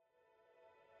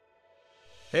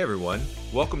Hey everyone,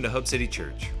 welcome to Hub City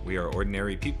Church. We are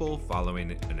ordinary people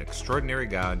following an extraordinary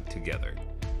God together.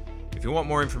 If you want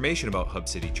more information about Hub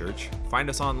City Church, find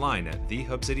us online at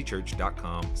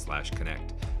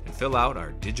thehubcitychurch.com/connect and fill out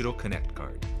our digital connect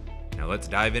card. Now let's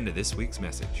dive into this week's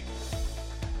message.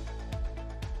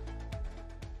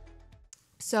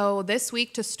 So this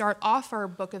week, to start off our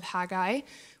book of Haggai,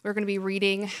 we're going to be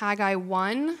reading Haggai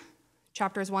 1,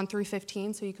 chapters 1 through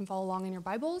 15, so you can follow along in your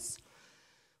Bibles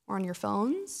or on your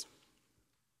phones.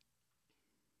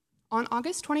 On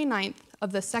August 29th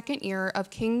of the second year of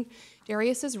King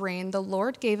Darius's reign, the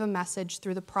Lord gave a message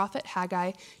through the prophet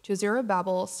Haggai to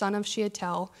Zerubbabel, son of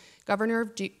Shealtiel, governor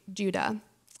of Judah,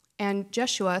 and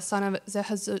Jeshua, son of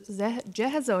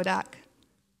Jehozadak,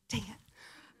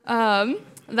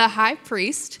 the high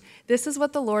priest. This is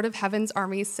what the Lord of Heaven's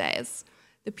armies says.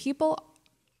 The people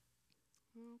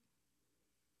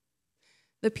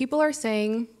are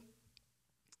saying,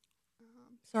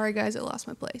 sorry guys, I lost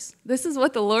my place. This is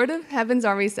what the Lord of Heaven's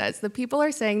army says. The people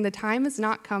are saying the time has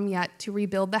not come yet to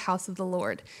rebuild the house of the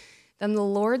Lord. Then the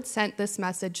Lord sent this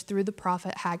message through the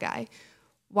prophet Haggai.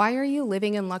 Why are you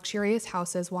living in luxurious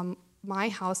houses while my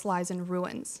house lies in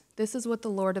ruins? This is what the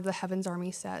Lord of the Heaven's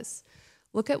army says.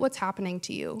 Look at what's happening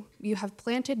to you. You have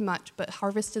planted much, but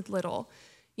harvested little.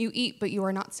 You eat, but you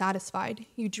are not satisfied.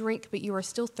 You drink, but you are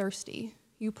still thirsty.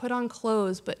 You put on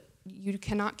clothes, but you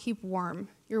cannot keep warm.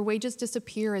 Your wages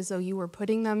disappear as though you were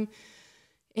putting them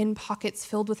in pockets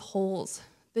filled with holes.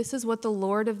 This is what the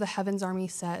Lord of the Heaven's army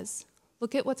says.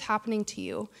 Look at what's happening to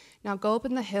you. Now go up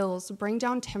in the hills, bring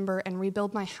down timber, and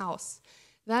rebuild my house.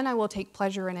 Then I will take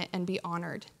pleasure in it and be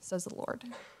honored, says the Lord.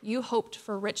 You hoped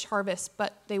for rich harvests,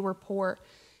 but they were poor.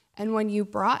 And when you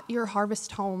brought your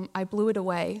harvest home, I blew it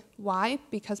away. Why?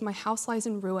 Because my house lies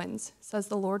in ruins, says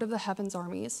the Lord of the Heaven's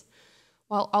armies.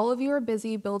 While all of you are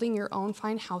busy building your own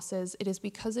fine houses, it is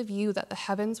because of you that the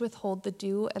heavens withhold the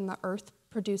dew and the earth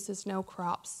produces no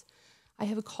crops. I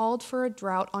have called for a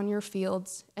drought on your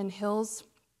fields and hills,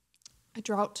 a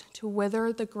drought to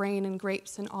wither the grain and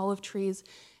grapes and olive trees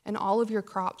and all of your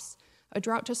crops, a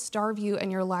drought to starve you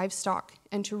and your livestock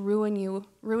and to ruin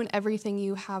everything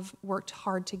you have worked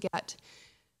hard to get.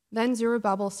 Then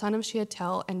Zerubbabel, son of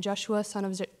Shealtiel, and Jeshua, son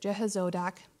of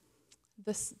Jehozadak,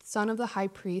 the son of the high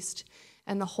priest,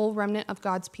 and the whole remnant of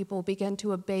God's people began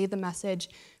to obey the message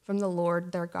from the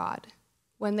Lord their God.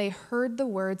 When they heard the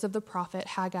words of the prophet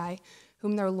Haggai,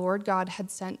 whom their Lord God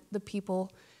had sent, the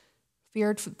people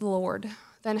feared the Lord.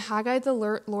 Then Haggai, the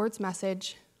Lord's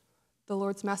messenger,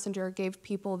 gave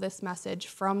people this message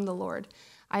from the Lord.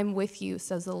 I am with you,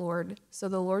 says the Lord. So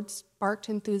the Lord sparked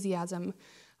enthusiasm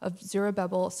of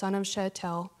Zerubbabel, son of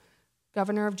Shealtiel,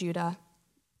 governor of Judah,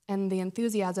 and the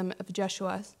enthusiasm of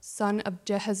Jeshua, son of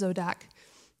Jehozadak,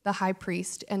 the high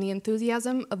priest, and the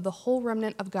enthusiasm of the whole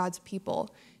remnant of God's people.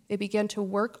 They began to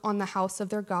work on the house of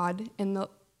their God in the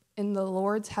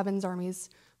Lord's heaven's armies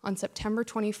on September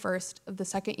 21st of the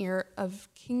second year of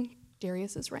King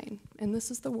Darius's reign. And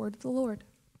this is the word of the Lord.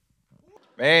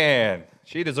 Man,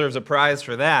 she deserves a prize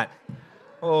for that.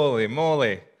 Holy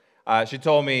moly. She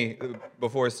told me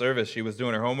before service she was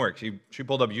doing her homework. She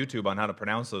pulled up YouTube on how to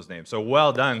pronounce those names. So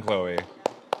well done, Chloe.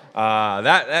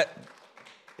 I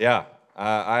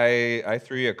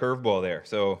threw you a curveball there.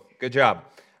 So good job.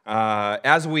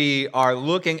 As we are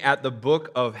looking at the book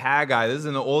of Haggai, this is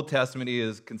in the Old Testament. He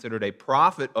is considered a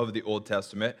prophet of the Old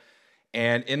Testament.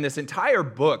 And in this entire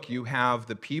book, you have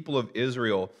the people of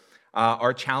Israel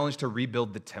are challenged to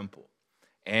rebuild the temple.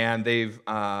 And they've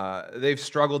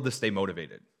struggled to stay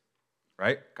motivated.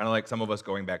 Right? Kind of like some of us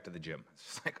going back to the gym. It's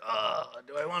just like,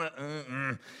 do I want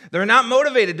to? They're not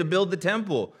motivated to build the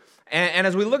temple. And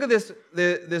as we look at this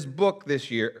book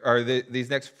this year, or these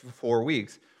next 4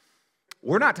 weeks,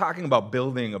 we're not talking about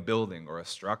building a building or a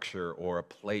structure or a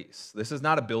place. This is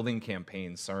not a building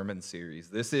campaign sermon series.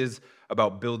 This is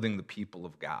about building the people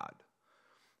of God.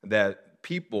 That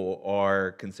people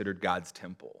are considered God's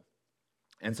temple.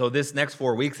 And so this next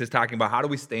 4 weeks is talking about how do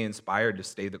we stay inspired to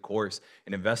stay the course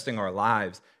in investing our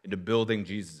lives into building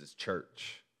Jesus'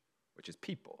 church, which is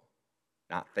people,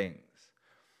 not things.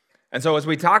 And so as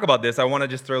we talk about this, I want to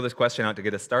just throw this question out to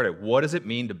get us started. What does it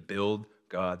mean to build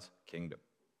God's kingdom?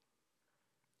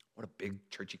 What a big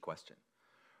churchy question.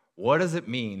 What does it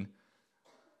mean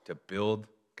to build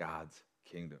God's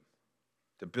kingdom?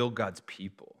 To build God's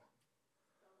people?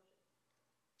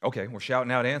 Okay, we're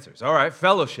shouting out answers. All right,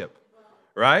 fellowship.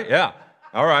 Right? Yeah.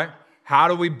 All right. How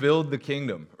do we build the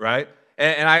kingdom? Right?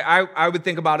 And I would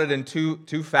think about it in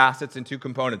two facets and two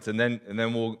components, and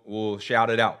then we'll shout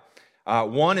it out.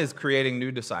 One is creating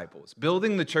new disciples.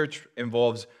 Building the church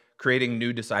involves creating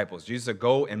new disciples. Jesus said,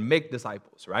 go and make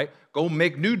disciples, right? Go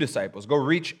make new disciples. Go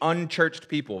reach unchurched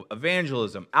people,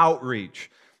 evangelism,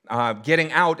 outreach,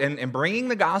 getting out and bringing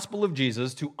the gospel of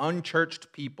Jesus to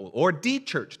unchurched people or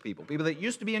de-churched people, people that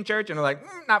used to be in church and are like,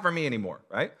 not for me anymore,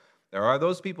 right? There are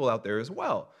those people out there as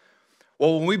well.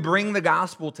 Well, when we bring the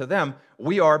gospel to them,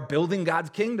 we are building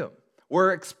God's kingdom.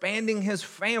 We're expanding his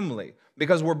family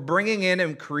because we're bringing in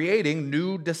and creating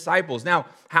new disciples. Now,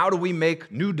 how do we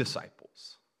make new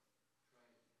disciples?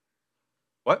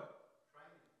 What?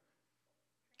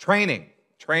 Training.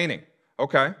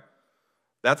 Okay.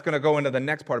 That's going to go into the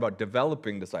next part about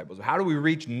developing disciples. How do we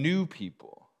reach new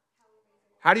people?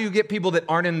 How do you get people that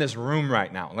aren't in this room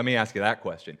right now? Let me ask you that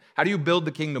question. How do you build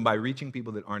the kingdom by reaching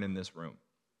people that aren't in this room?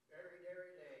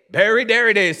 Berry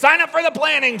Dairy Days. Sign up for the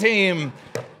planning team.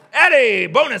 Eddie,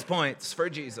 bonus points for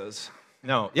Jesus.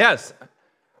 No, yes.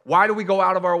 Why do we go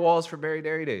out of our walls for Berry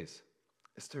Dairy Days?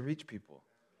 It's to reach people.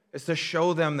 It's to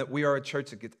show them that we are a church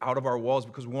that gets out of our walls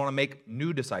because we want to make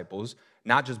new disciples,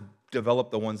 not just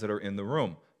develop the ones that are in the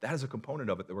room. That is a component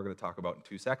of it that we're going to talk about in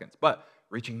 2 seconds. But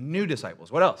reaching new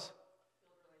disciples. What else?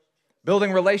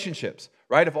 Building relationships,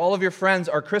 right? If all of your friends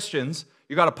are Christians,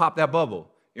 you got to pop that bubble.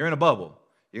 You're in a bubble.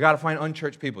 You got to find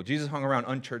unchurched people. Jesus hung around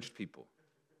unchurched people.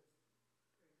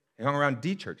 He hung around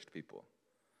de-churched people.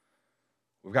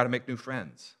 We've got to make new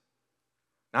friends.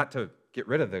 Not to get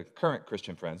rid of the current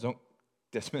Christian friends. Don't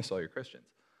dismiss all your Christians.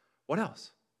 What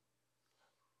else?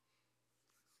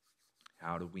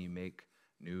 How do we make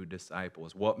new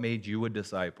disciples? What made you a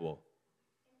disciple?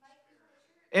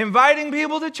 Inviting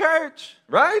people to church,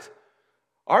 right?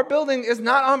 Our building is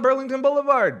not on Burlington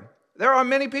Boulevard. There are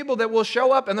many people that will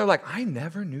show up and they're like, I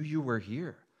never knew you were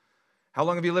here. How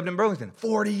long have you lived in Burlington?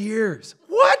 40 years.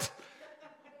 What?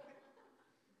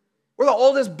 We're the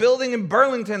oldest building in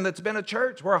Burlington that's been a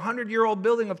church. We're a 100-year-old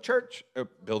building of church.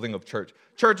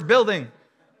 Church building.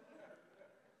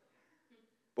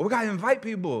 But we got to invite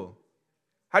people.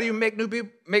 How do you make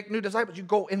new disciples? You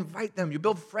go invite them. You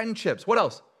build friendships. What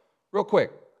else? Real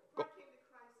quick.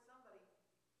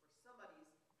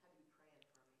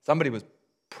 Somebody was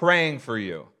praying for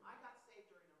you.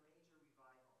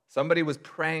 Somebody was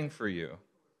praying for you.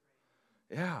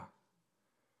 Yeah.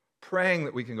 Praying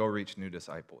that we can go reach new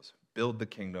disciples, build the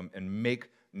kingdom, and make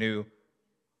new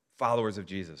followers of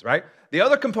Jesus, right? The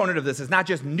other component of this is not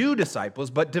just new disciples,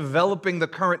 but developing the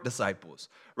current disciples,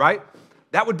 right?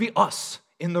 That would be us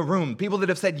in the room, people that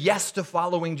have said yes to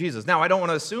following Jesus. Now, I don't want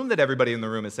to assume that everybody in the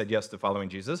room has said yes to following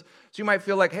Jesus, so you might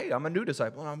feel like, hey, I'm a new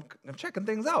disciple, and I'm checking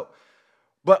things out.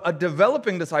 But a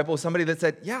developing disciple is somebody that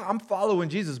said, yeah, I'm following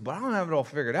Jesus, but I don't have it all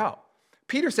figured out.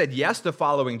 Peter said yes to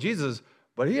following Jesus,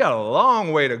 but he had a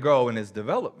long way to go in his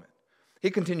development.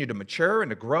 He continued to mature and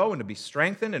to grow and to be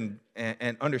strengthened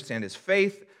and understand his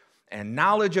faith and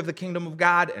knowledge of the kingdom of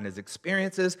God and his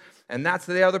experiences. And that's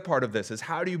the other part of this, is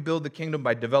how do you build the kingdom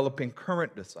by developing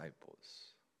current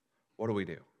disciples? What do we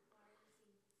do?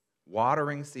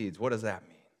 Watering seeds. What does that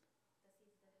mean?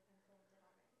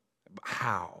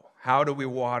 How? How do we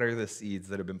water the seeds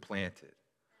that have been planted?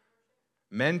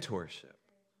 Mentorship.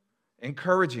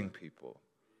 Encouraging people.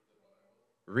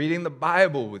 Reading the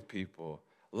Bible with people.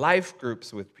 Life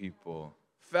groups with people.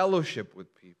 Fellowship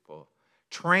with people.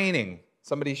 Training.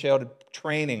 Somebody shouted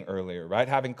training earlier, right?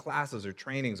 Having classes or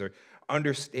trainings or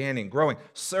understanding, growing.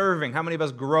 Serving. How many of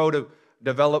us grow to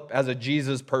develop as a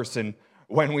Jesus person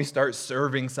when we start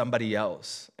serving somebody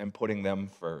else and putting them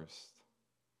first?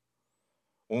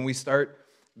 When we start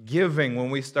giving, when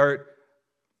we start,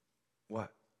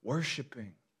 what?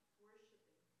 Worshiping.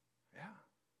 Yeah.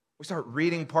 We start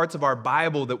reading parts of our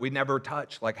Bible that we never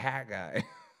touch, like Haggai.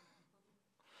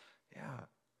 Yeah.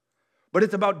 But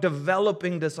it's about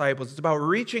developing disciples. It's about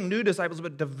reaching new disciples,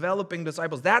 but developing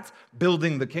disciples. That's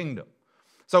building the kingdom.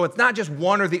 So it's not just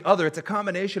one or the other. It's a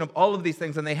combination of all of these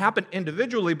things, and they happen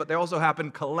individually, but they also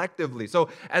happen collectively. So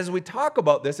as we talk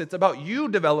about this, it's about you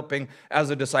developing as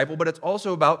a disciple, but it's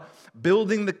also about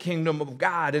building the kingdom of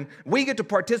God. And we get to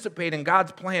participate in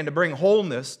God's plan to bring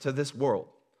wholeness to this world.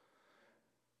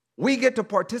 We get to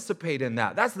participate in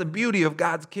that. That's the beauty of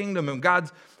God's kingdom and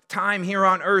God's time here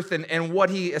on earth, and what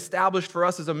he established for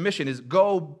us as a mission is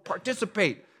go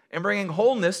participate in bringing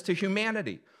wholeness to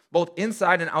humanity, both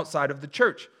inside and outside of the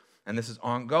church. And this is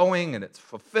ongoing, and it's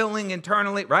fulfilling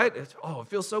internally, right? It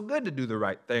feels so good to do the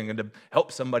right thing and to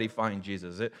help somebody find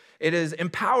Jesus. It is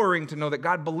empowering to know that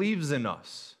God believes in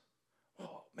us.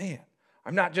 Oh, man,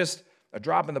 I'm not just a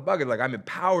drop in the bucket. Like, I'm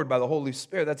empowered by the Holy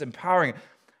Spirit. That's empowering.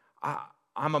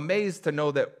 I'm amazed to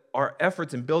know that our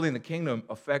efforts in building the kingdom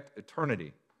affect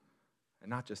eternity and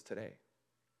not just today.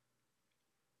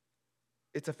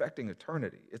 It's affecting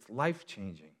eternity. It's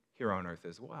life-changing here on earth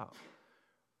as well.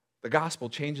 The gospel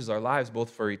changes our lives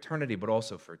both for eternity but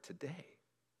also for today.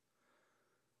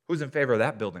 Who's in favor of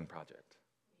that building project?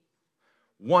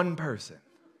 One person.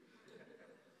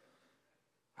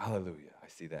 Hallelujah. I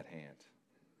see that hand.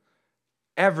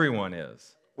 Everyone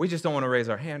is. We just don't want to raise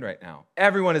our hand right now.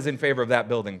 Everyone is in favor of that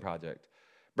building project.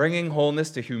 Bringing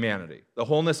wholeness to humanity, the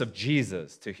wholeness of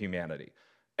Jesus to humanity.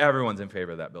 Everyone's in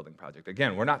favor of that building project.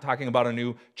 Again, we're not talking about a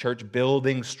new church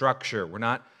building structure. We're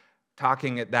not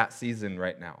talking at that season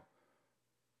right now.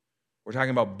 We're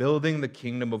talking about building the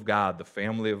kingdom of God, the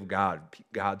family of God,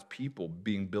 God's people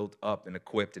being built up and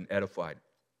equipped and edified.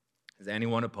 Is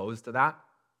anyone opposed to that?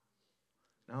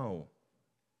 No.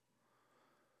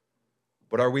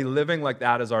 But are we living like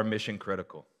that as our mission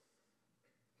critical?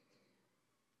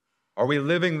 Are we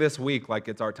living this week like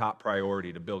it's our top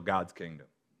priority to build God's kingdom?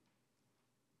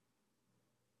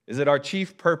 Is it our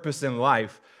chief purpose in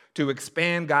life to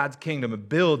expand God's kingdom and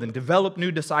build and develop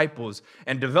new disciples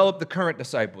and develop the current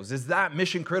disciples? Is that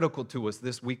mission critical to us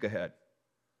this week ahead?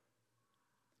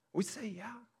 We say,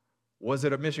 yeah. Was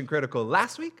it a mission critical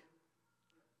last week?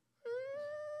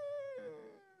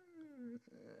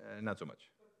 Not so much.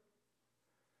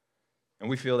 And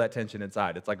we feel that tension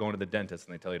inside. It's like going to the dentist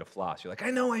and they tell you to floss. You're like,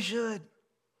 I know I should.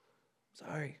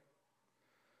 Sorry.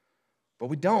 But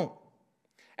we don't.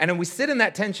 And then we sit in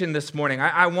that tension this morning.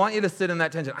 I want you to sit in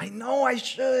that tension. I know I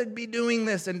should be doing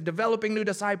this and developing new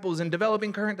disciples and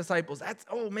developing current disciples. That's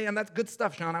good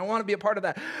stuff, Sean. I want to be a part of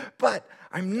that. But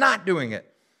I'm not doing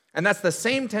it. And that's the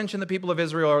same tension the people of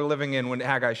Israel are living in when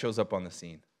Haggai shows up on the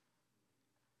scene.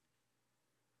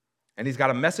 And he's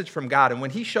got a message from God. And when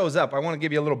he shows up, I want to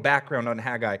give you a little background on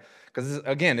Haggai. Because,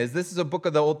 this is a book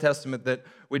of the Old Testament that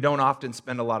we don't often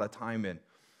spend a lot of time in.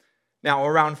 Now,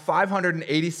 around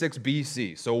 586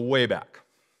 BC, so way back,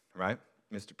 right?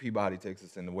 Mr. Peabody takes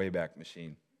us in the Wayback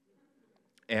Machine.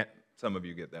 And some of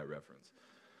you get that reference.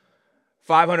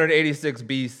 586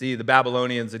 BC, the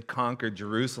Babylonians had conquered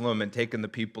Jerusalem and taken the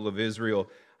people of Israel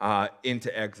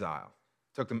into exile.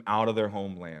 Took them out of their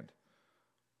homeland.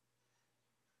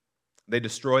 They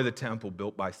destroy the temple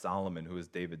built by Solomon, who is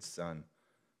David's son.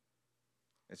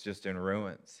 It's just in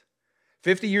ruins.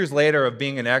 50 years later of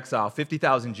being in exile,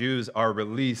 50,000 Jews are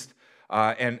released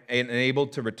and able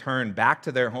to return back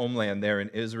to their homeland there in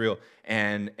Israel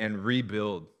and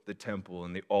rebuild the temple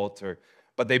and the altar.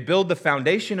 But they build the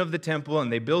foundation of the temple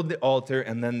and they build the altar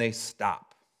and then they stop.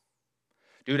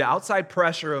 Due to outside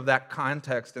pressure of that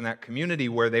context and that community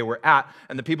where they were at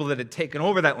and the people that had taken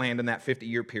over that land in that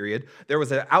 50-year period, there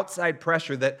was an outside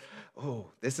pressure that,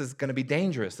 this is going to be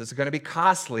dangerous. This is going to be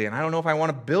costly, and I don't know if I want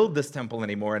to build this temple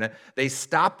anymore. And they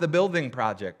stopped the building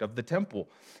project of the temple.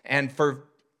 And for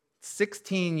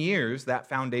 16 years, that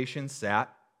foundation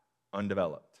sat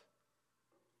undeveloped.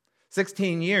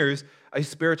 16 years, a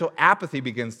spiritual apathy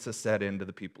begins to set into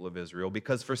the people of Israel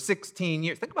because for 16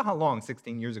 years, think about how long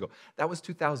 16 years ago. That was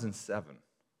 2007.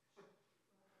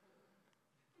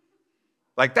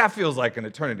 Like, that feels like an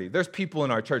eternity. There's people in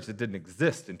our church that didn't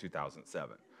exist in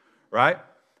 2007, right?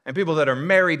 And people that are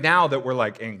married now that were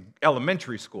like in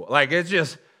elementary school. Like,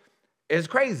 it's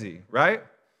crazy, right?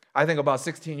 I think about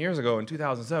 16 years ago in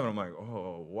 2007, I'm like,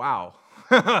 oh, wow.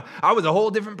 I was a whole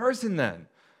different person then.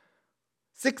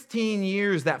 16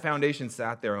 years that foundation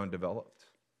sat there undeveloped.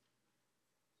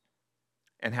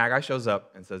 And Haggai shows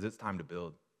up and says, it's time to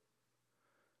build.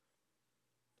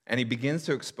 And he begins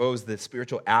to expose the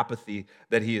spiritual apathy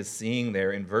that he is seeing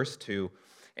there in verse 2.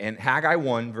 And Haggai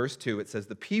 1, verse 2, it says,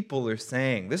 the people are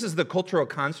saying, this is the cultural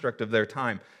construct of their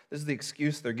time. This is the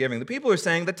excuse they're giving. The people are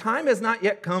saying, the time has not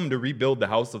yet come to rebuild the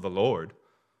house of the Lord.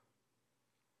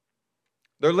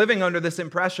 They're living under this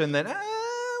impression that, we're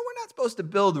not supposed to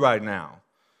build right now.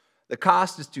 The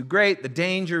cost is too great. The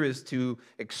danger is too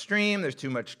extreme. There's too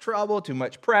much trouble, too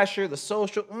much pressure. The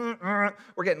social,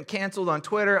 we're getting canceled on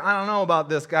Twitter. I don't know about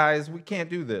this, guys. We can't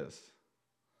do this.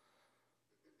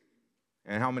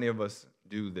 And how many of us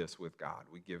do this with God?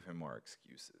 We give him our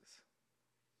excuses.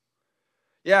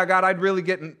 Yeah, God, I'd really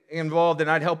get involved and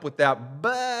I'd help with that,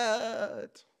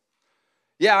 but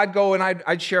yeah, I'd go and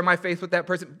I'd share my faith with that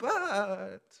person,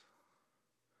 but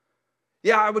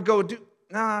yeah, I would go do,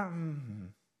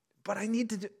 but I need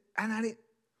to do,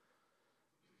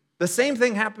 The same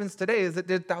thing happens today as it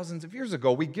did thousands of years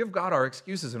ago. We give God our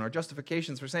excuses and our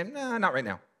justifications for saying, not right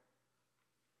now.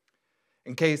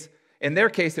 In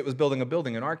their case, it was building a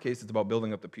building. In our case, it's about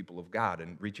building up the people of God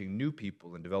and reaching new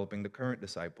people and developing the current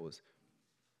disciples.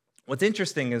 What's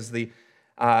interesting is the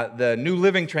New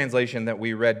Living Translation that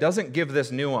we read doesn't give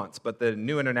this nuance, but the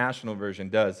New International Version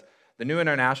does. The New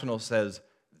International says,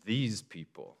 these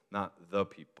people, not the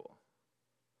people.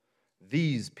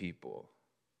 These people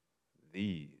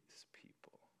these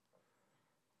people.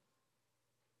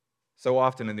 So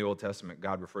often in the Old Testament,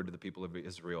 God referred to the people of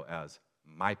Israel as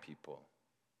my people,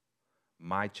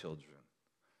 my children,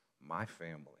 my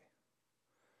family.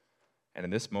 And in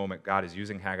this moment, God is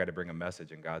using Haggai to bring a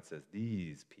message, and God says,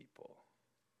 these people.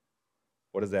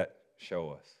 What does that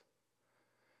show us?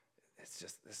 It's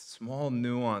just this small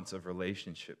nuance of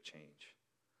relationship change.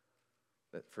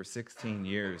 That for 16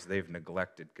 years, they've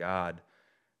neglected God,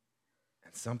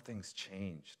 and something's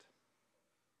changed.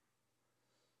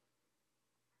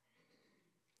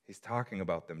 He's talking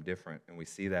about them different, and we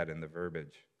see that in the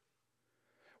verbiage.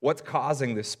 What's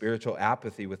causing this spiritual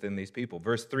apathy within these people?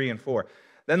 Verse 3 and 4.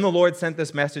 Then the Lord sent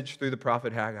this message through the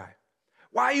prophet Haggai.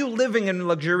 Why are you living in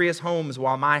luxurious homes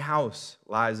while my house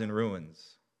lies in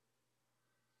ruins?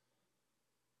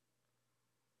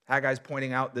 Haggai's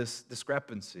pointing out this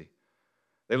discrepancy.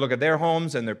 They look at their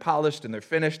homes, and they're polished, and they're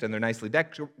finished, and they're nicely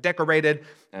decorated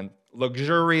and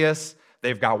luxurious.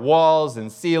 They've got walls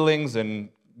and ceilings and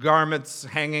garments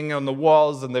hanging on the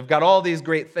walls, and they've got all these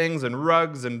great things and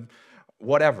rugs and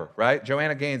whatever, right?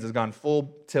 Joanna Gaines has gone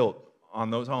full tilt on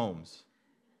those homes.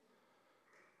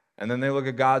 And then they look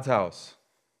at God's house.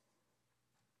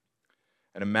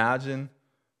 And imagine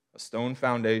a stone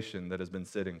foundation that has been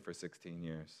sitting for 16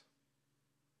 years.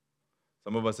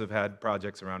 Some of us have had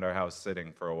projects around our house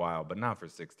sitting for a while, but not for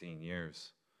 16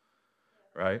 years,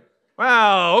 right?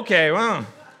 Well, okay,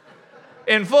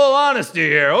 in full honesty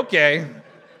here, okay.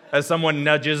 As someone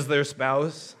nudges their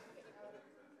spouse.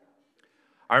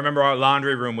 I remember our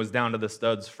laundry room was down to the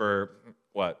studs for,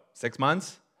 6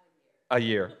 months? A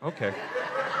year, okay.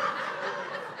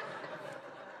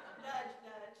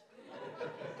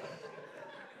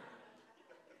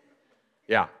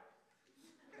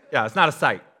 Yeah, it's not a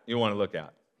sight you want to look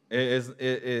at.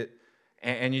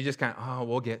 And you just kind of,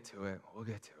 we'll get to it.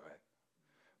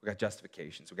 We got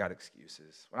justifications. We got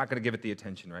excuses. We're not going to give it the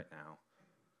attention right now.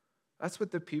 That's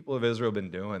what the people of Israel have been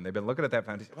doing. They've been looking at that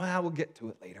foundation. Well, we'll get to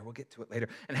it later.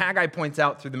 And Haggai points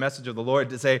out through the message of the Lord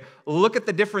to say, look at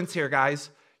the difference here, guys.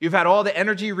 You've had all the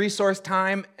energy, resource,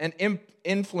 time, and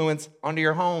influence onto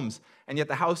your homes, and yet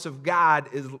the house of God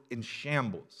is in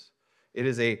shambles. It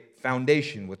is a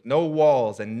foundation with no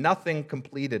walls and nothing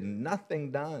completed,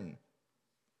 nothing done.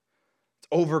 It's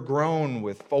overgrown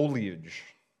with foliage,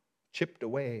 chipped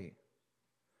away.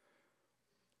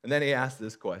 And then he asked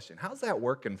this question, how's that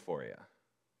working for you?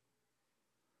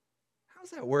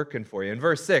 How's that working for you? In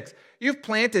verse 6, you've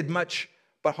planted much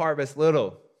but harvest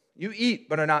little. You eat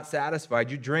but are not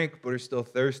satisfied. You drink but are still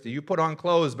thirsty. You put on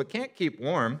clothes but can't keep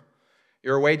warm.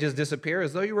 Your wages disappear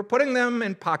as though you were putting them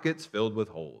in pockets filled with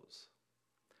holes.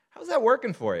 How's that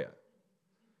working for you?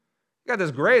 You got this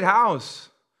great house,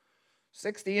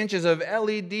 60 inches of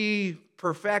LED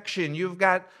perfection. You've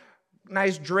got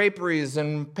nice draperies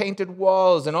and painted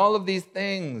walls and all of these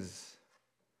things.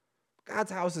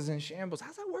 God's house is in shambles.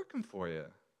 How's that working for you?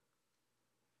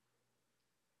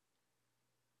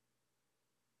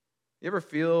 You ever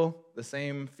feel the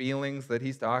same feelings that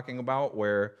he's talking about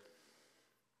where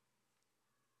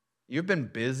you've been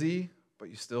busy, but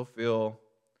you still feel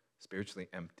spiritually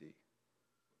empty?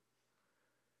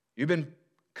 You've been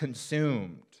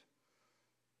consumed,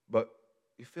 but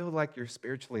you feel like you're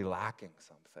spiritually lacking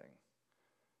something,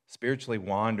 spiritually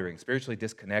wandering, spiritually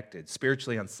disconnected,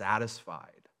 spiritually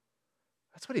unsatisfied.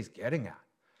 That's what he's getting at.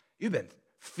 You've been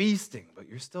feasting, but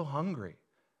you're still hungry.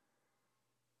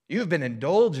 You've been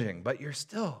indulging, but you're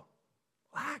still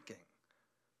lacking.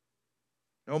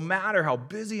 No matter how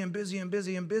busy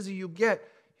you get,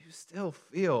 you still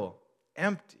feel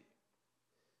empty,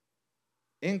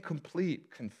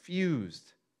 incomplete,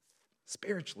 confused,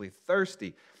 spiritually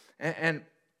thirsty. And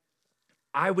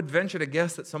I would venture to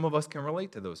guess that some of us can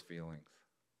relate to those feelings.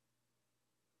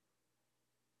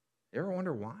 You ever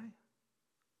wonder why?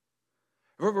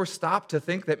 You ever stop to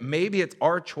think that maybe it's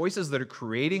our choices that are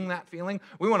creating that feeling?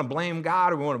 We want to blame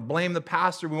God, or we want to blame the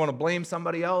pastor, we want to blame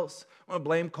somebody else, we want to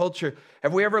blame culture.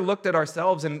 Have we ever looked at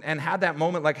ourselves and had that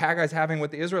moment like Haggai's having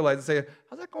with the Israelites and say,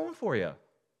 how's that going for you?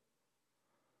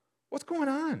 What's going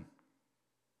on?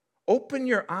 Open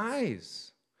your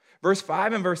eyes. Verse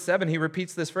 5 and verse 7, he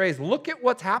repeats this phrase, look at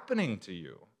what's happening to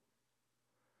you.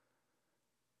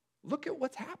 Look at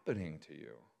what's happening to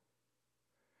you.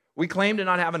 We claim to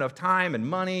not have enough time and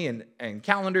money and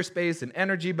calendar space and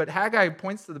energy, but Haggai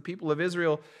points to the people of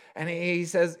Israel and he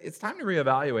says, it's time to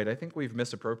reevaluate. I think we've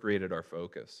misappropriated our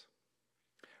focus.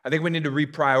 I think we need to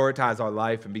reprioritize our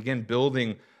life and begin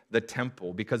building the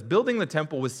temple, because building the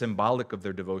temple was symbolic of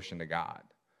their devotion to God.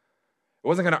 It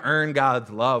wasn't going to earn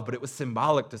God's love, but it was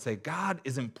symbolic to say, God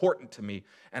is important to me,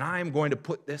 and I am going to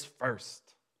put this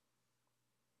first.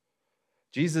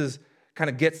 Jesus kind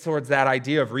of gets towards that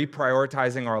idea of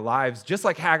reprioritizing our lives, just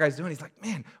like Haggai's doing. He's like,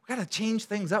 man, we got to change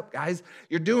things up, guys.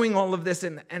 You're doing all of this,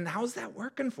 and how's that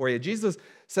working for you? Jesus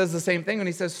says the same thing when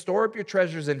he says, store up your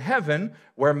treasures in heaven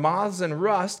where moths and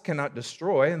rust cannot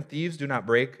destroy and thieves do not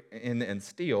break in and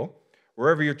steal.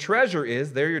 Wherever your treasure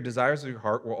is, there your desires of your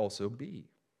heart will also be.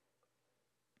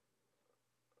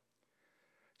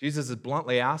 Jesus is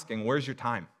bluntly asking, where's your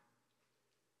time?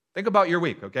 Think about your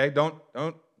week, okay? Don't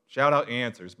shout out your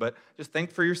answers, but just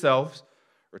think for yourselves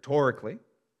rhetorically.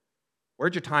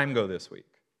 Where'd your time go this week?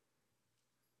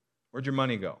 Where'd your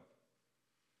money go?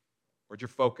 Where'd your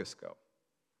focus go?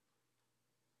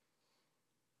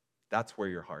 That's where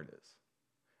your heart is,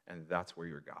 and that's where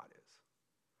your God is.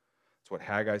 It's what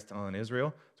Haggai's telling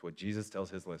Israel. It's what Jesus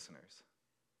tells his listeners.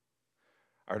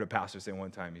 I heard a pastor say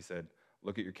one time, he said,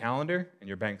 look at your calendar and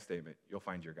your bank statement. You'll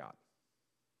find your God.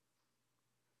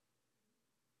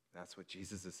 That's what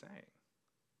Jesus is saying.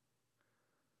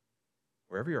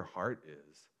 Wherever your heart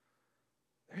is,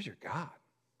 there's your God.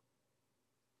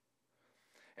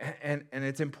 And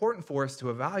it's important for us to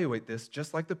evaluate this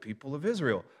just like the people of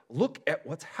Israel. Look at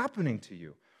what's happening to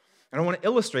you. And I want to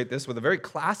illustrate this with a very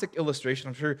classic illustration.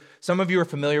 I'm sure some of you are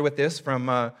familiar with this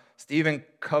from Stephen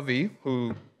Covey,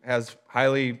 who has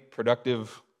highly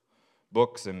productive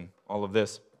books and all of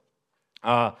this.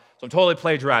 So I'm totally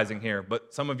plagiarizing here,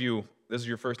 but some of you, this is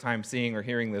your first time seeing or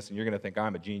hearing this, and you're going to think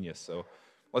I'm a genius, so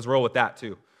let's roll with that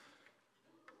too.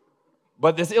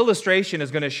 But this illustration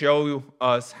is going to show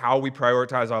us how we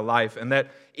prioritize our life, and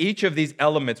that each of these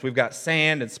elements, we've got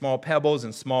sand and small pebbles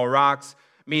and small rocks,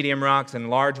 medium rocks and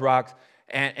large rocks,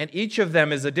 and each of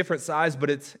them is a different size, but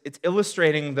it's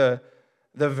illustrating the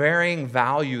varying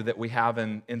value that we have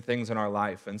in things in our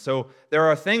life. And so there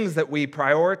are things that we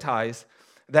prioritize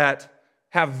that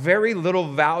have very little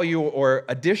value or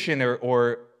addition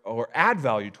or add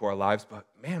value to our lives, but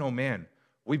man, oh man,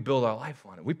 we build our life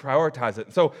on it. We prioritize it.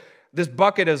 And so this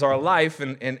bucket is our life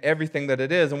and everything that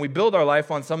it is, and we build our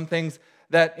life on some things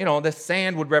that, the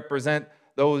sand would represent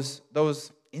those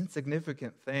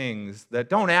insignificant things that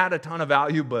don't add a ton of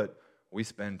value, but we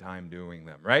spend time doing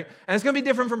them, right? And it's going to be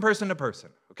different from person to person,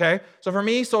 okay? So for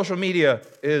me, social media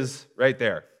is right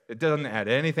there. It doesn't add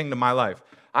anything to my life.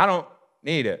 I don't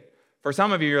need it. For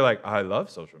some of you, you're like, I love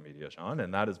social media, Sean,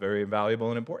 and that is very valuable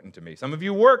and important to me. Some of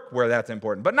you work where that's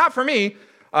important, but not for me.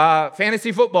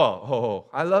 Fantasy football. Oh,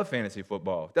 I love fantasy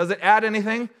football. Does it add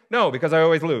anything? No, because I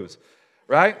always lose,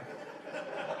 right?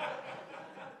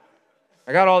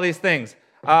 I got all these things.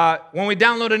 When we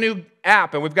download a new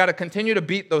app and we've got to continue to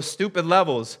beat those stupid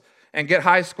levels and get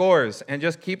high scores and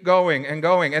just keep going and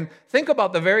going. And think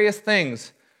about the various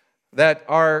things that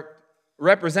are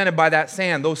represented by that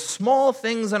sand, those small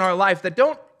things in our life that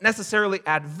don't necessarily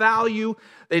add value,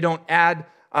 they don't add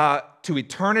to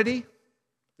eternity,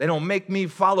 they don't make me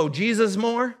follow Jesus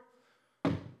more,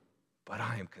 but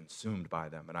I am consumed by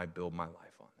them and I build my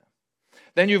life on them.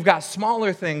 Then you've got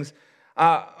smaller things,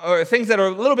 or things that are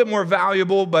a little bit more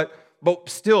valuable, but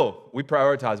still we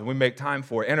prioritize and we make time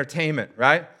for it. Entertainment,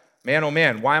 right? Man, oh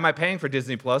man, why am I paying for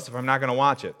Disney Plus if I'm not going to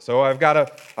watch it? So I've got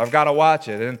to watch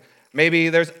it. And maybe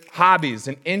there's hobbies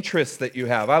and interests that you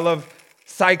have. I love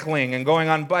cycling and going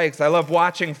on bikes. I love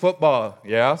watching football.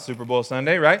 Yeah, Super Bowl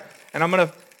Sunday, right? And I'm going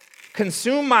to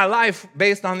consume my life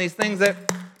based on these things that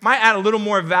might add a little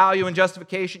more value and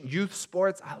justification. Youth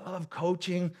sports, I love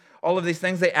coaching. All of these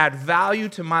things, they add value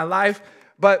to my life,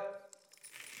 but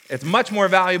it's much more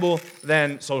valuable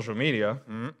than social media.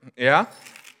 Yeah?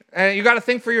 And you got to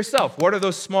think for yourself. What are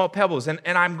those small pebbles? And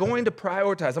I'm going to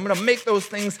prioritize. I'm going to make those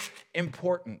things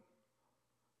important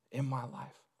in my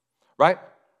life, right?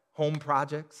 Home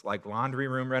projects like laundry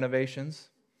room renovations,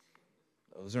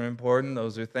 those are important,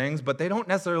 those are things, but they don't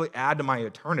necessarily add to my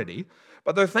eternity,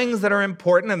 but they're things that are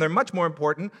important, and they're much more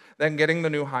important than getting the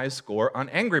new high score on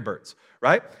Angry Birds,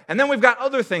 right? And then we've got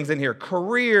other things in here,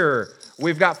 career,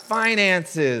 we've got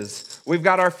finances, we've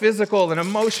got our physical and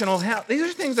emotional health. These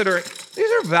are things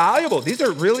these are valuable, these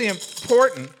are really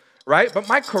important, right? But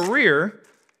my career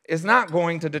is not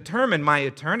going to determine my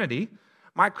eternity.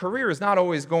 My career is not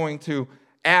always going to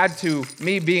add to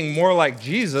me being more like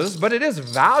Jesus, but it is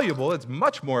valuable. It's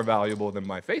much more valuable than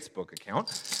my Facebook account.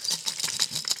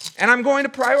 And I'm going to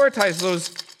prioritize those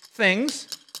things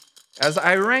as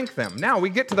I rank them. Now we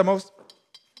get to the most...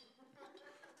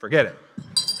 Forget it.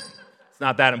 It's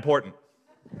not that important.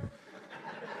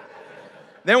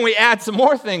 Then we add some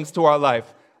more things to our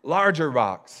life. Larger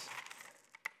rocks.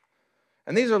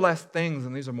 And these are less things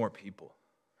and these are more people,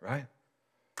 right?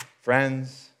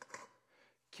 Friends,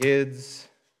 kids,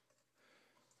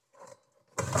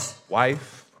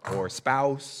 wife or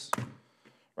spouse,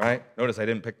 right? Notice I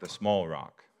didn't pick the small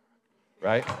rock.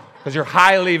 right? Because you're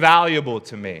highly valuable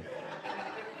to me.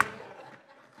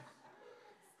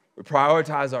 We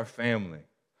prioritize our family.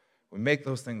 We make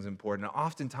those things important. And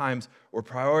oftentimes, we're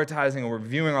prioritizing and we're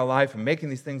viewing our life and making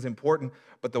these things important,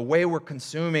 but the way we're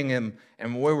consuming them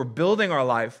and the way we're building our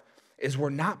life is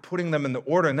we're not putting them in the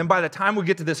order. And then by the time we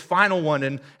get to this final one,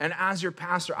 and as your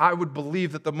pastor, I would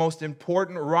believe that the most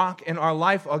important rock in our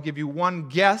life, I'll give you one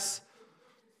guess,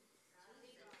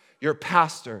 your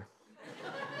pastor.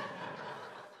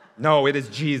 No, it is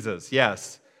Jesus,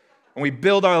 yes. And we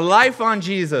build our life on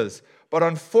Jesus, but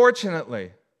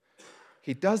unfortunately,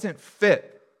 he doesn't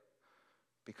fit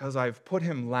because I've put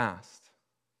him last.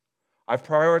 I've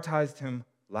prioritized him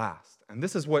last. And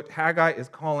this is what Haggai is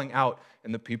calling out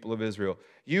in the people of Israel.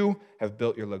 You have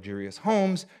built your luxurious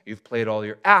homes, you've played all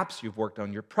your apps, you've worked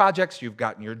on your projects, you've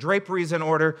gotten your draperies in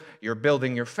order, you're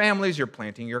building your families, you're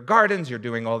planting your gardens, you're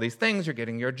doing all these things, you're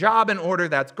getting your job in order,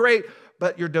 that's great,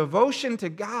 but your devotion to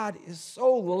God is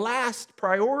so last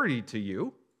priority to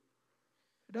you,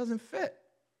 it doesn't fit.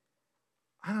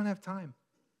 I don't have time.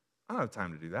 I don't have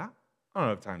time to do that. I don't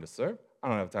have time to serve. I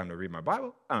don't have time to read my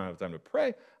Bible. I don't have time to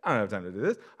pray. I don't have time to do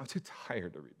this. I'm too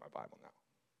tired to read my Bible now.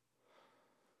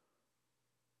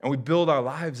 And we build our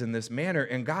lives in this manner,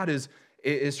 and God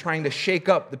is trying to shake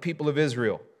up the people of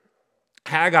Israel.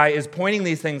 Haggai is pointing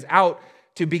these things out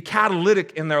to be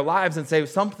catalytic in their lives and say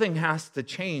something has to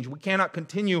change. We cannot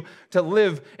continue to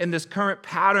live in this current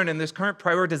pattern and this current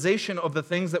prioritization of the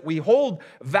things that we hold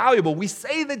valuable. We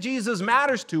say that Jesus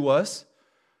matters to us,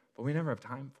 but we never have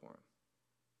time for him.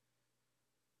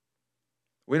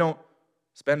 We don't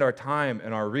spend our time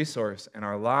and our resource and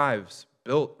our lives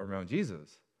built around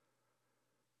Jesus.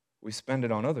 We spend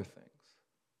it on other things.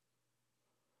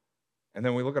 And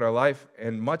then we look at our life,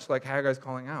 and much like Haggai's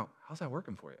calling out, how's that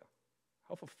working for you?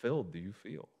 How fulfilled do you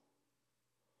feel?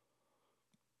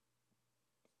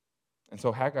 And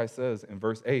so Haggai says in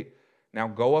verse 8, now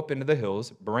go up into the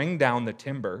hills, bring down the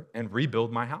timber, and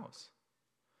rebuild my house.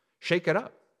 Shake it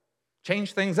up.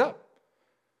 Change things up.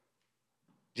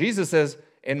 Jesus says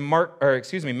in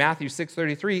Matthew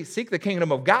 6:33, seek the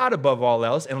kingdom of God above all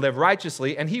else and live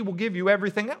righteously, and he will give you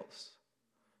everything else.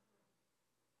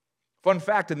 Fun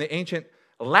fact, in the ancient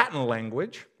Latin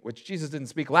language, which Jesus didn't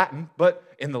speak Latin, but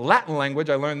in the Latin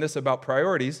language, I learned this about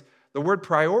priorities. The word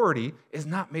priority is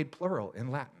not made plural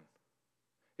in Latin.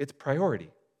 It's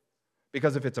priority.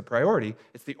 Because if it's a priority,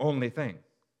 it's the only thing.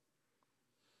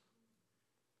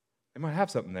 They might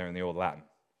have something there in the old Latin.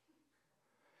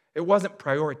 It wasn't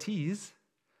priorities.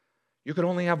 You could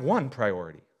only have one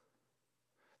priority.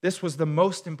 This was the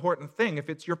most important thing. If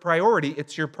it's your priority,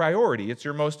 it's your priority. It's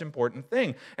your most important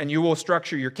thing. And you will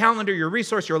structure your calendar, your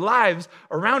resource, your lives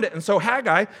around it. And so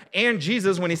Haggai and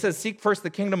Jesus, when he says, seek first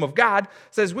the kingdom of God,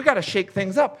 says, we got to shake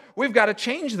things up. We've got to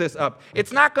change this up.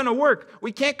 It's not going to work.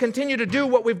 We can't continue to do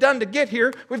what we've done to get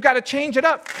here. We've got to change it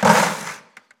up.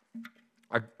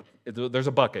 There's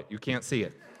a bucket. You can't see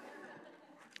it.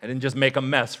 I didn't just make a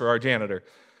mess for our janitor.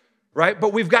 Right?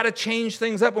 But we've got to change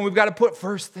things up, and we've got to put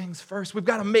first things first. We've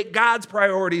got to make God's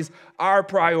priorities our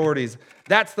priorities.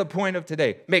 That's the point of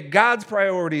today. Make God's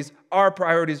priorities our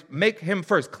priorities. Make him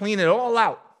first. Clean it all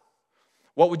out.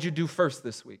 What would you do first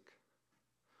this week?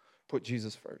 Put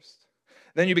Jesus first.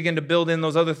 Then you begin to build in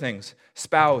those other things.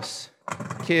 Spouse,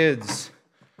 kids,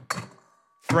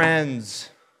 friends,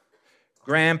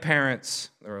 grandparents.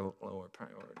 They're a lower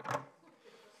priority.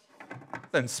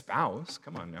 Then spouse.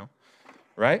 Come on now.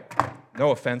 Right?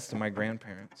 No offense to my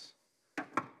grandparents.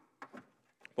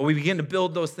 But we begin to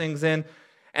build those things in,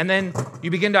 and then you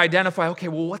begin to identify, okay,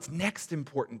 well, what's next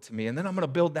important to me? And then I'm going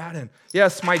to build that in.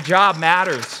 Yes, my job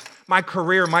matters. My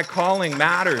career, my calling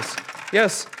matters.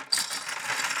 Yes,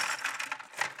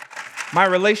 my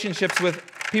relationships with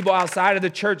people outside of the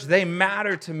church, they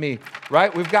matter to me,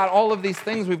 right? We've got all of these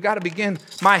things. We've got to begin.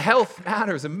 My health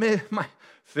matters. My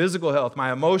physical health,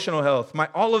 my emotional health,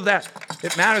 all of that,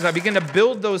 it matters. I begin to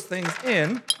build those things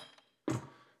in.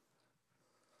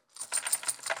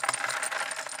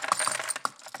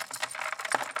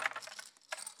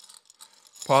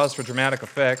 Pause for dramatic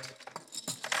effect.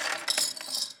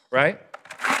 Right?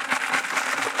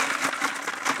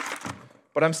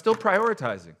 But I'm still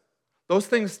prioritizing. Those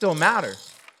things still matter.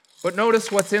 But notice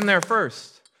what's in there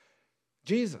first.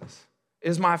 Jesus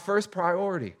is my first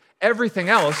priority. Everything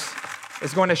else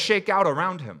is going to shake out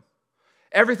around him.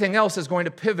 Everything else is going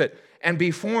to pivot and be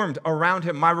formed around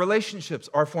him. My relationships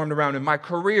are formed around him. My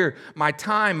career, my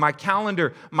time, my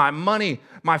calendar, my money,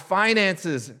 my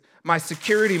finances, my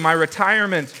security, my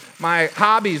retirement, my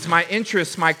hobbies, my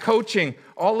interests, my coaching,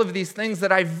 all of these things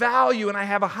that I value, and I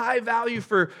have a high value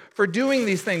for doing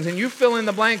these things. And you fill in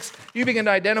the blanks. You begin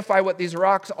to identify what these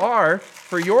rocks are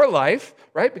for your life,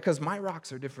 right? Because my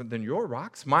rocks are different than your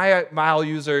rocks. My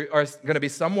values are going to be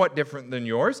somewhat different than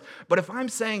yours. But if I'm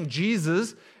saying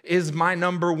Jesus is my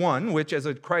number one, which as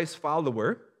a Christ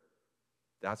follower,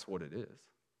 that's what it is.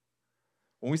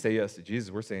 When we say yes to Jesus,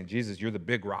 we're saying, Jesus, you're the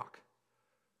big rock.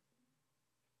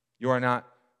 You are not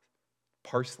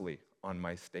parsley on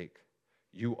my steak.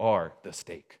 You are the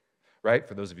steak, right?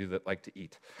 For those of you that like to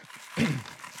eat.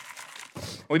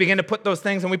 We begin to put those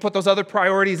things and we put those other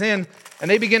priorities in,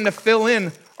 and they begin to fill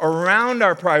in around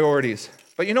our priorities.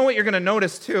 But you know what you're going to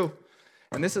notice too?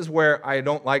 And this is where I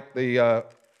don't like the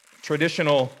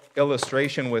traditional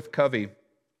illustration with Covey,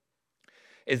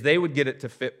 is they would get it to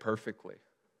fit perfectly.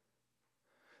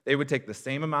 They would take the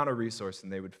same amount of resource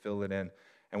and they would fill it in.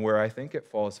 And where I think it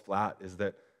falls flat is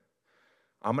that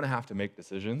I'm going to have to make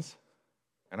decisions,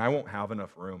 and I won't have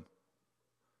enough room.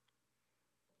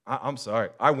 I'm sorry.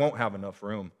 I won't have enough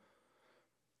room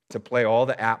to play all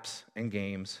the apps and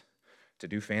games, to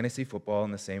do fantasy football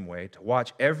in the same way, to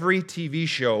watch every TV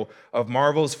show of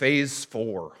Marvel's Phase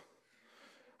 4.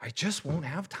 I just won't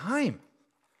have time.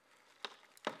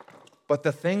 But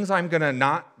the things I'm going to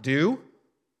not do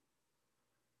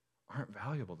aren't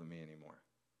valuable to me anymore.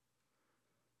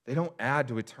 They don't add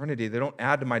to eternity. They don't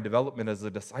add to my development as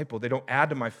a disciple. They don't add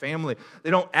to my family.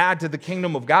 They don't add to the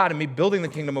kingdom of God and me building the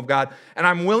kingdom of God. And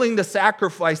I'm willing to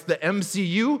sacrifice the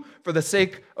MCU for the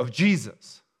sake of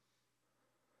Jesus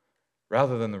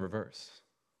rather than the reverse.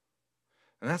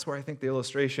 And that's where I think the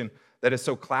illustration that is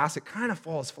so classic kind of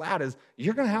falls flat is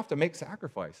you're going to have to make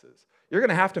sacrifices. You're going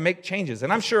to have to make changes.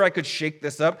 And I'm sure I could shake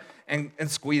this up and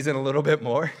squeeze in a little bit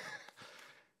more.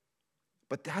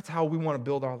 But that's how we want to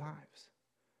build our lives.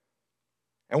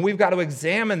 And we've got to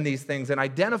examine these things and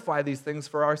identify these things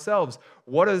for ourselves.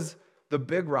 What is the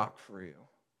big rock for you?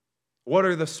 What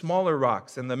are the smaller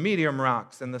rocks and the medium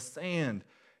rocks and the sand?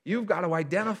 You've got to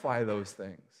identify those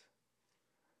things.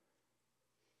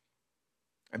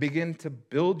 And begin to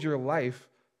build your life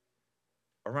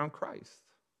around Christ.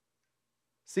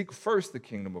 Seek first the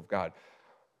kingdom of God.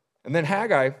 And then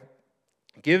Haggai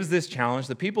gives this challenge.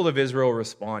 The people of Israel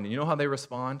respond. And you know how they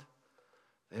respond?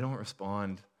 They don't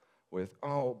respond with,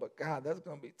 oh, but God, that's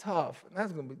going to be tough, and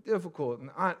that's going to be difficult, and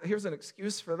here's an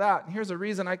excuse for that, and here's a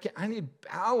reason I need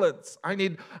balance. I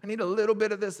need a little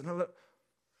bit of this.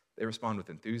 They respond with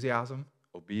enthusiasm,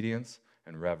 obedience,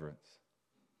 and reverence.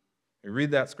 You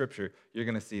read that scripture, you're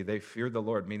going to see they feared the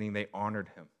Lord, meaning they honored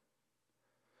him.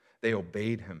 They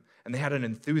obeyed him, and they had an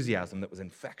enthusiasm that was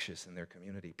infectious in their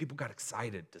community. People got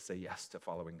excited to say yes to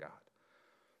following God.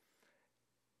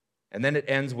 And then it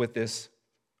ends with this,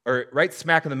 or right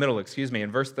smack in the middle,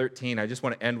 in verse 13, I just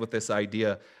want to end with this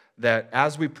idea that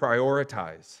as we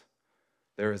prioritize,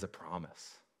 there is a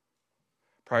promise.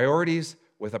 Priorities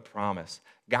with a promise.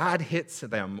 God hits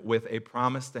them with a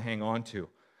promise to hang on to.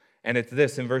 And it's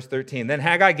this in verse 13. Then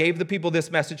Haggai gave the people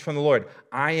this message from the Lord.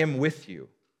 I am with you,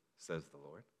 says the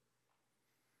Lord.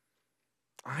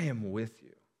 I am with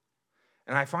you.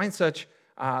 And I find such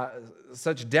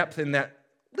depth in that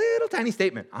little tiny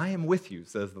statement, I am with you,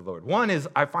 says the Lord. One is,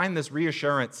 I find this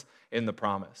reassurance in the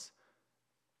promise.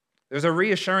 There's a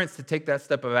reassurance to take that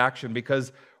step of action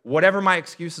because whatever my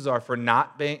excuses are for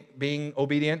not being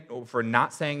obedient, or for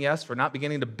not saying yes, for not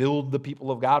beginning to build the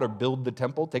people of God or build the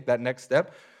temple, take that next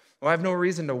step, well, I have no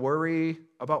reason to worry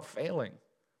about failing.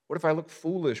 What if I look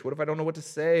foolish? What if I don't know what to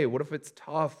say? What if it's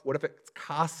tough? What if it's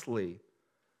costly?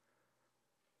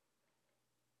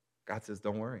 God says,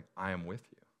 don't worry, I am with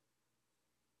you.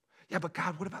 Yeah, but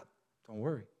God, what about? Don't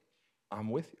worry, I'm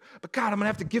with you. But God, I'm going to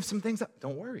have to give some things up.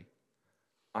 Don't worry,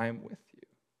 I am with you.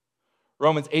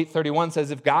 Romans 8:31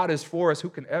 says, if God is for us, who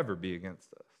can ever be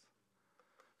against us?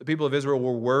 The people of Israel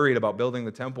were worried about building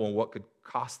the temple and what could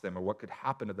cost them or what could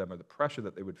happen to them or the pressure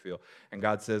that they would feel. And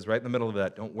God says right in the middle of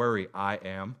that, don't worry, I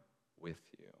am with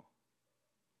you.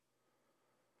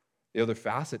 The other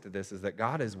facet to this is that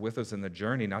God is with us in the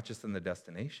journey, not just in the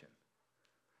destination.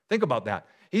 Think about that.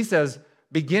 He says,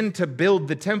 begin to build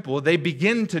the temple. They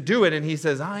begin to do it, and he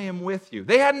says, I am with you.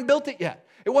 They hadn't built it yet.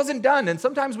 It wasn't done. And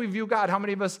sometimes we view God, how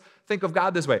many of us think of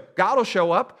God this way? God will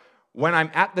show up when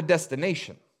I'm at the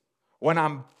destination, when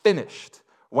I'm finished,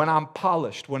 when I'm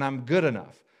polished, when I'm good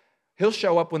enough. He'll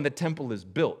show up when the temple is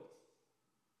built.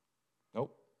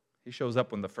 Nope. He shows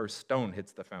up when the first stone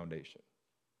hits the foundation.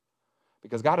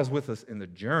 Because God is with us in the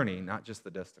journey, not just the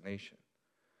destination.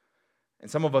 And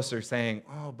some of us are saying,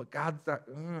 oh, but God's not,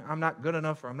 I'm not good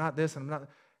enough, or I'm not this, and I'm not.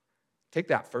 Take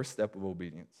that first step of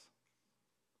obedience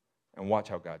and watch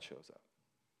how God shows up.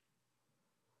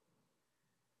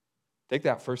 Take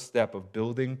that first step of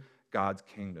building God's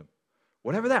kingdom.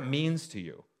 Whatever that means to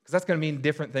you, because that's going to mean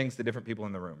different things to different people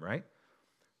in the room, right?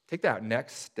 Take that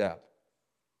next step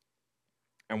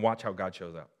and watch how God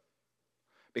shows up.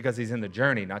 Because he's in the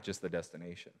journey, not just the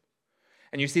destination.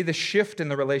 And you see the shift in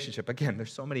the relationship. Again,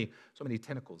 there's so many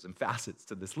tentacles and facets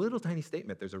to this little tiny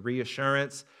statement. There's a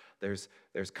reassurance. There's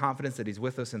confidence that he's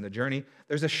with us in the journey.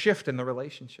 There's a shift in the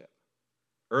relationship.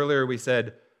 Earlier we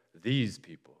said, these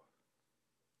people.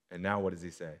 And now what does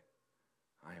he say?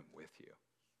 I am with you.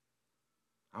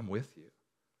 I'm with you.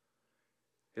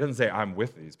 He doesn't say, I'm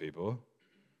with these people.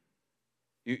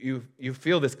 You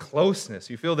feel this closeness.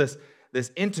 You feel this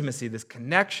intimacy, this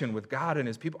connection with God and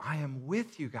his people. I am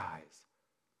with you guys.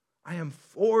 I am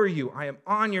for you. I am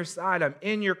on your side. I'm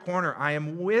in your corner. I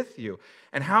am with you.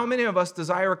 And how many of us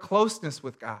desire a closeness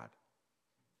with God?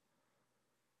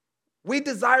 We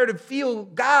desire to feel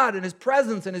God and his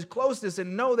presence and his closeness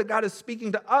and know that God is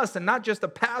speaking to us and not just a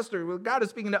pastor. God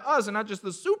is speaking to us and not just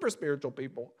the super spiritual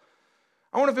people.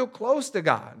 I want to feel close to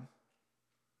God.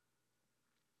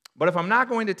 But if I'm not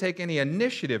going to take any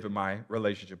initiative in my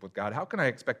relationship with God, how can I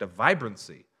expect a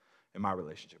vibrancy in my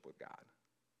relationship with God?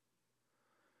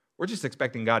 We're just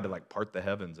expecting God to part the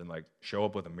heavens and show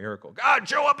up with a miracle. God,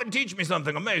 show up and teach me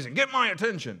something amazing. Get my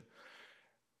attention.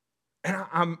 And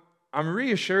I'm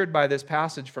reassured by this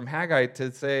passage from Haggai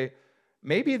to say,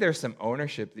 maybe there's some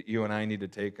ownership that you and I need to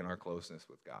take in our closeness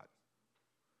with God.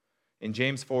 In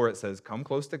James 4, it says, come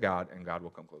close to God and God will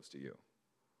come close to you.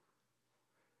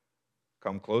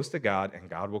 Come close to God and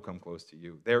God will come close to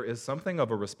you. There is something of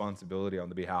a responsibility on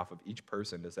the behalf of each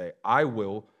person to say, I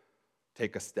will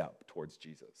take a step towards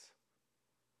Jesus.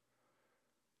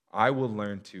 I will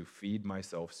learn to feed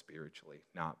myself spiritually,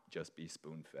 not just be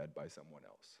spoon-fed by someone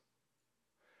else.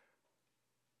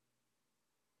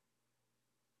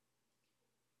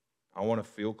 I want to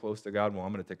feel close to God. Well,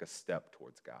 I'm going to take a step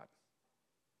towards God.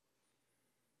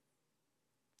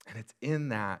 And it's in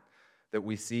that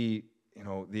we see,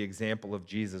 the example of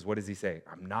Jesus. What does he say?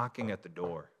 I'm knocking at the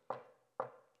door.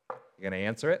 You going to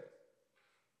answer it?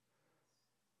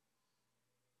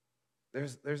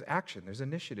 There's action, there's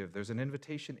initiative, there's an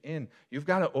invitation in. You've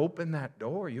got to open that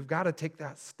door. You've got to take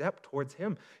that step towards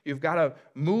him. You've got to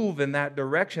move in that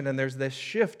direction, and there's this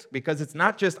shift because it's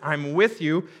not just I'm with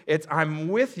you, it's I'm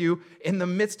with you in the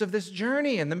midst of this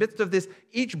journey, in the midst of this,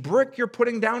 each brick you're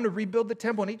putting down to rebuild the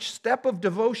temple, and each step of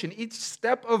devotion, each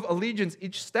step of allegiance,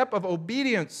 each step of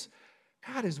obedience.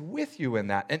 God is with you in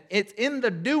that. And it's in the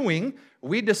doing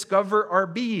we discover our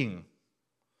being.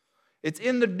 It's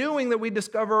in the doing that we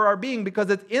discover our being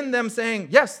because it's in them saying,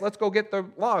 yes, let's go get the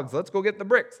logs, let's go get the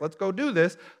bricks, let's go do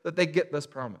this, that they get this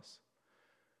promise.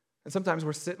 And sometimes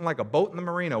we're sitting like a boat in the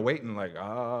marina waiting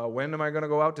when am I going to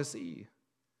go out to sea?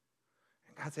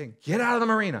 And God's saying, get out of the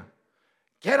marina,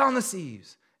 get on the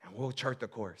seas, and we'll chart the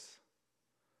course.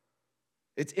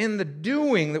 It's in the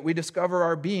doing that we discover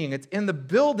our being. It's in the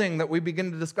building that we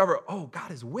begin to discover, oh, God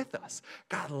is with us.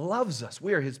 God loves us.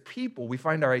 We are his people. We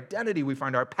find our identity. We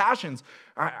find our passions.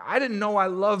 I didn't know I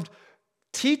loved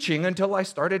teaching until I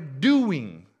started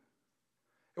doing.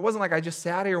 It wasn't like I just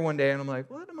sat here one day and I'm like,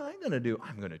 what am I going to do?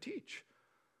 I'm going to teach.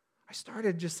 I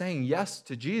started just saying yes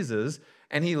to Jesus,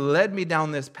 and he led me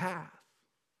down this path.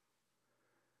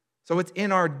 So it's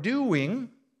in our doing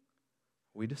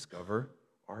we discover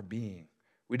our being.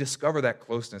 We discover that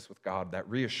closeness with God, that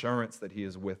reassurance that he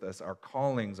is with us, our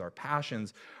callings, our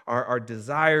passions, our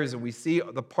desires, and we see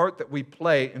the part that we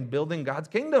play in building God's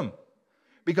kingdom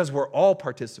because we're all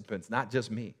participants, not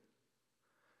just me.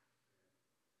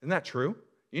 Isn't that true?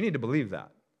 You need to believe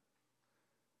that.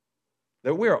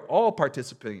 That we are all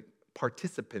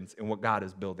participants in what God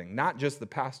is building, not just the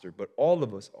pastor, but all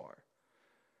of us are.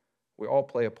 We all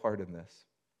play a part in this.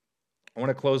 I want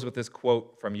to close with this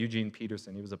quote from Eugene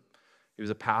Peterson. He was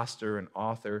a pastor and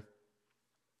author,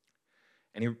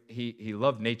 and he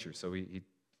loved nature, so he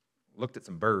looked at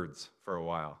some birds for a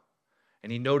while,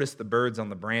 and he noticed the birds on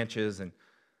the branches, and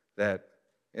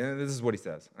this is what he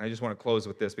says. And I just want to close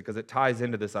with this because it ties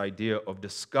into this idea of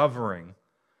discovering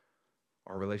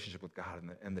our relationship with God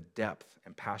and the depth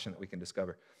and passion that we can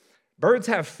discover. Birds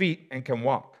have feet and can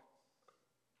walk.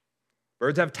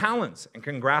 Birds have talons and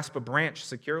can grasp a branch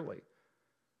securely.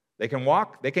 They can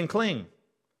walk, they can cling.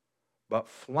 But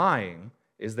flying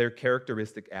is their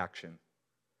characteristic action.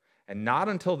 And not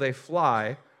until they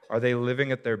fly are they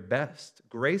living at their best,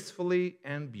 gracefully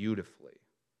and beautifully.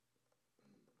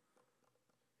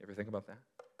 You ever think about that?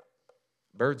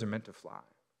 Birds are meant to fly.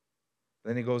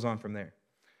 Then he goes on from there.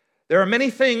 There are many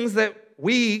things that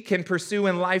we can pursue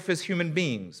in life as human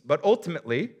beings, but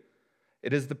ultimately,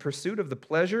 it is the pursuit of the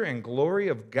pleasure and glory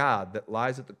of God that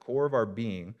lies at the core of our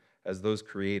being as those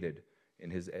created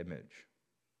in his image.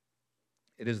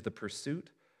 It is the pursuit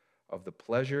of the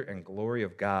pleasure and glory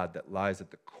of God that lies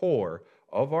at the core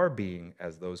of our being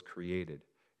as those created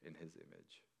in his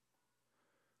image.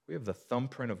 We have the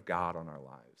thumbprint of God on our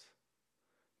lives.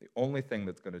 The only thing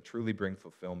that's going to truly bring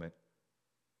fulfillment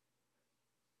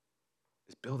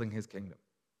is building his kingdom.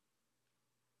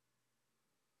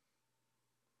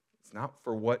 It's not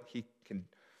for what he can,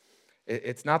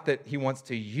 it's not that he wants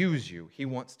to use you, he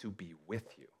wants to be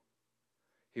with you.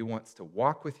 He wants to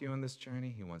walk with you on this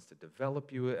journey. He wants to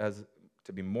develop you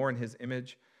to be more in his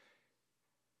image.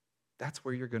 That's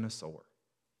where you're going to soar.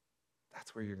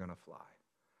 That's where you're going to fly.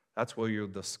 That's where you'll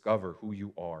discover who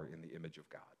you are in the image of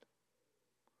God.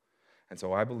 And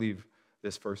so I believe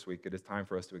this first week it is time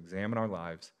for us to examine our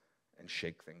lives and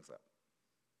shake things up.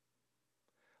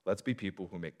 Let's be people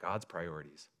who make God's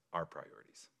priorities our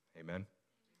priorities. Amen?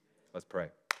 Let's pray.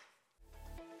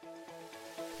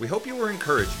 We hope you were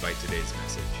encouraged by today's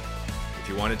message. If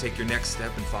you want to take your next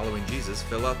step in following Jesus,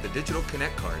 fill out the digital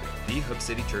Connect card at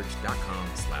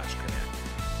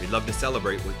thehubcitychurch.com/connect. We'd love to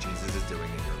celebrate what Jesus is doing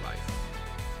in your life.